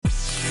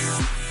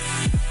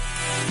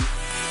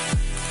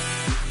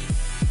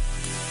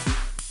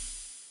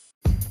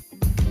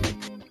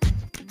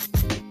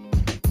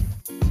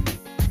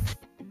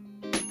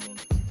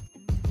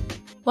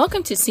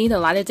Welcome to See the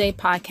Light of Day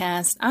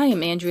podcast. I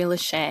am Andrea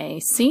Lachey.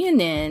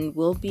 CNN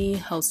will be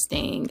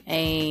hosting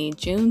a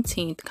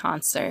Juneteenth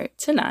concert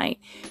tonight,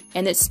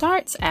 and it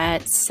starts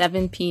at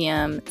 7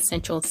 p.m.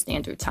 Central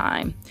Standard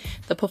Time.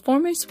 The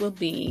performers will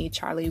be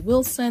Charlie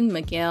Wilson,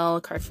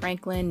 Miguel, Kirk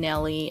Franklin,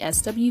 Nelly,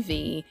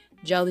 SWV,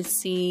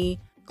 Jodeci,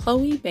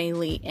 Chloe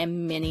Bailey,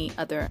 and many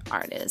other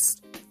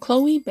artists.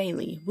 Chloe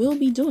Bailey will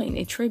be doing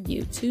a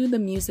tribute to the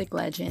music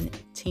legend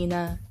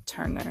Tina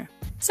Turner.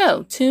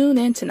 So tune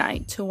in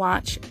tonight to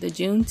watch the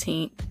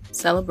Juneteenth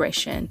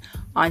celebration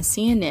on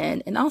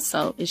CNN, and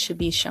also it should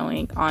be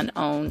showing on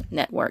OWN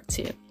Network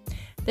too.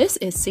 This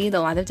is See the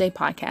Light of Day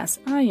podcast.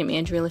 I am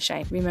Andrea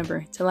Lachey.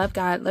 Remember to love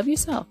God, love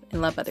yourself, and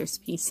love others.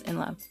 Peace and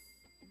love.